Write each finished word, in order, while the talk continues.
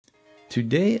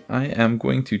Today I am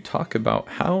going to talk about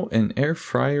how an air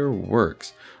fryer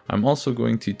works. I'm also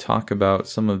going to talk about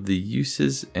some of the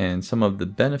uses and some of the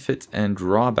benefits and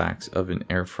drawbacks of an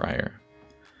air fryer.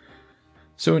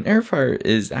 So an air fryer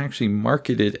is actually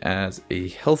marketed as a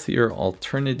healthier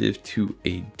alternative to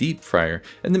a deep fryer,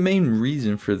 and the main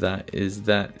reason for that is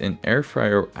that an air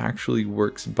fryer actually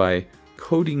works by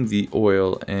coating the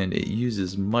oil and it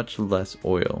uses much less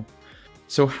oil.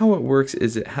 So how it works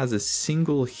is it has a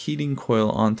single heating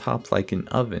coil on top like an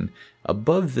oven.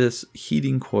 Above this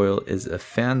heating coil is a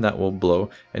fan that will blow,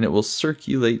 and it will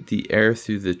circulate the air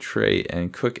through the tray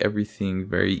and cook everything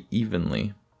very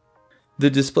evenly. The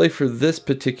display for this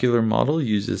particular model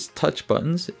uses touch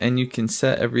buttons, and you can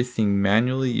set everything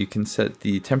manually. You can set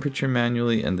the temperature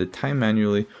manually and the time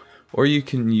manually, or you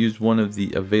can use one of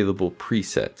the available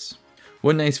presets.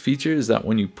 One nice feature is that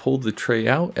when you pull the tray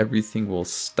out, everything will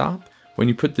stop. When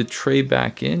you put the tray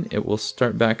back in, it will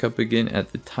start back up again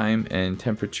at the time and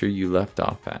temperature you left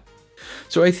off at.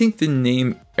 So I think the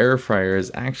name air fryer is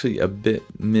actually a bit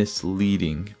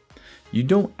misleading. You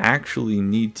don't actually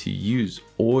need to use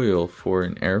oil for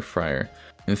an air fryer.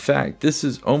 In fact, this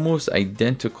is almost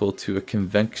identical to a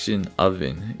convection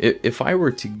oven. If I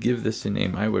were to give this a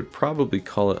name, I would probably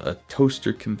call it a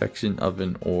toaster convection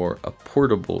oven or a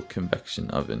portable convection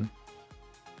oven.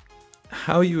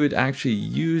 How you would actually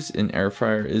use an air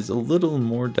fryer is a little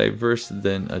more diverse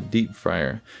than a deep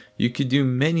fryer. You could do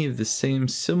many of the same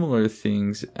similar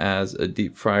things as a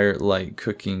deep fryer, like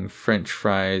cooking French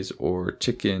fries or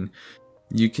chicken.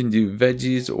 You can do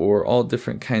veggies or all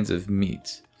different kinds of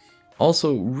meats.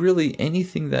 Also, really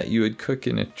anything that you would cook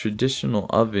in a traditional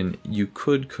oven, you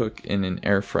could cook in an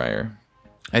air fryer.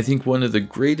 I think one of the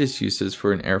greatest uses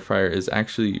for an air fryer is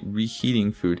actually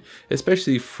reheating food,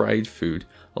 especially fried food.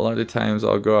 A lot of times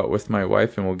I'll go out with my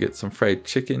wife and we'll get some fried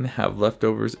chicken, have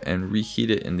leftovers, and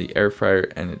reheat it in the air fryer,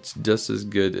 and it's just as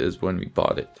good as when we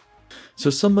bought it. So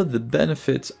some of the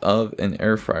benefits of an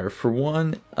air fryer. For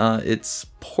one, it's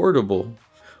portable.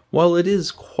 While it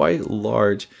is quite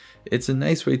large, it's a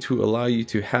nice way to allow you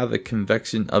to have a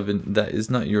convection oven that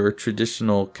is not your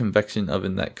traditional convection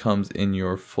oven that comes in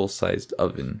your full-sized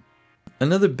oven.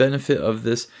 Another benefit of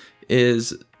this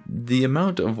is the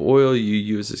amount of oil you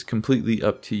use is completely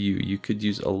up to you. You could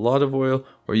use a lot of oil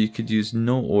or you could use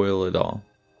no oil at all.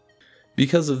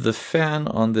 Because of the fan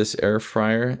on this air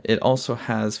fryer, it also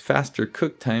has faster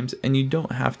cook times and you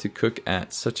don't have to cook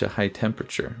at such a high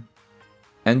temperature.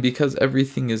 And because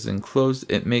everything is enclosed,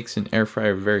 it makes an air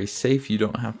fryer very safe. You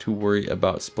don't have to worry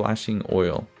about splashing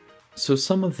oil. So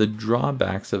some of the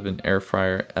drawbacks of an air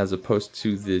fryer as opposed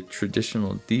to the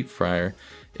traditional deep fryer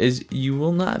is you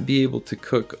will not be able to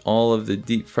cook all of the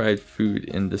deep fried food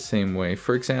in the same way.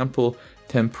 For example,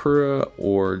 tempura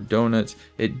or donuts,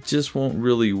 it just won't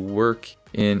really work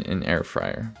in an air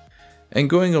fryer. And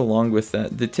going along with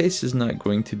that, the taste is not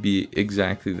going to be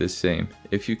exactly the same.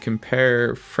 If you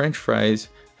compare French fries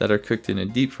that are cooked in a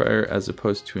deep fryer as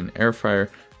opposed to an air fryer,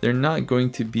 they're not going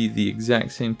to be the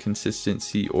exact same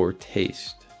consistency or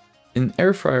taste. An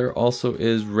air fryer also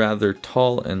is rather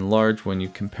tall and large when you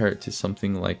compare it to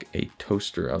something like a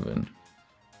toaster oven.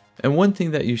 And one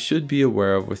thing that you should be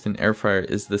aware of with an air fryer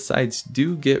is the sides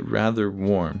do get rather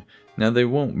warm. Now they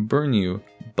won't burn you,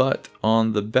 but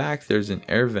on the back there's an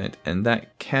air vent, and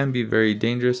that can be very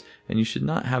dangerous, and you should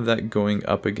not have that going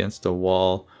up against a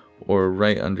wall or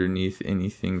right underneath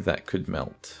anything that could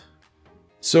melt.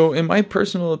 So in my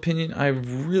personal opinion,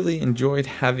 I've really enjoyed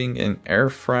having an air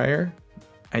fryer.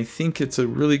 I think it's a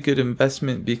really good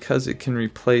investment because it can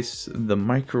replace the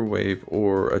microwave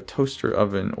or a toaster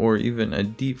oven or even a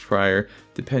deep fryer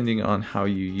depending on how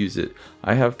you use it.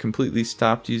 I have completely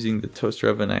stopped using the toaster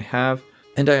oven I have,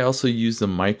 and I also use the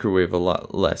microwave a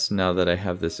lot less now that I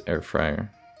have this air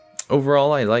fryer.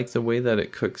 Overall, I like the way that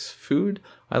it cooks food.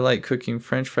 I like cooking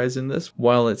French fries in this.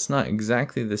 While it's not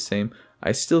exactly the same,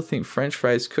 I still think French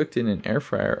fries cooked in an air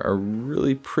fryer are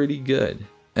really pretty good.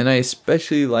 And I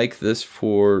especially like this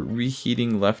for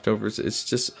reheating leftovers. It's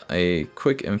just a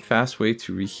quick and fast way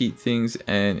to reheat things,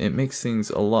 and it makes things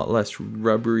a lot less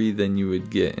rubbery than you would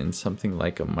get in something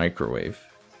like a microwave.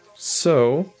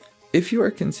 So, if you are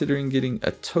considering getting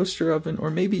a toaster oven or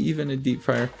maybe even a deep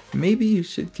fryer, maybe you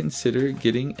should consider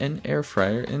getting an air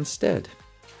fryer instead.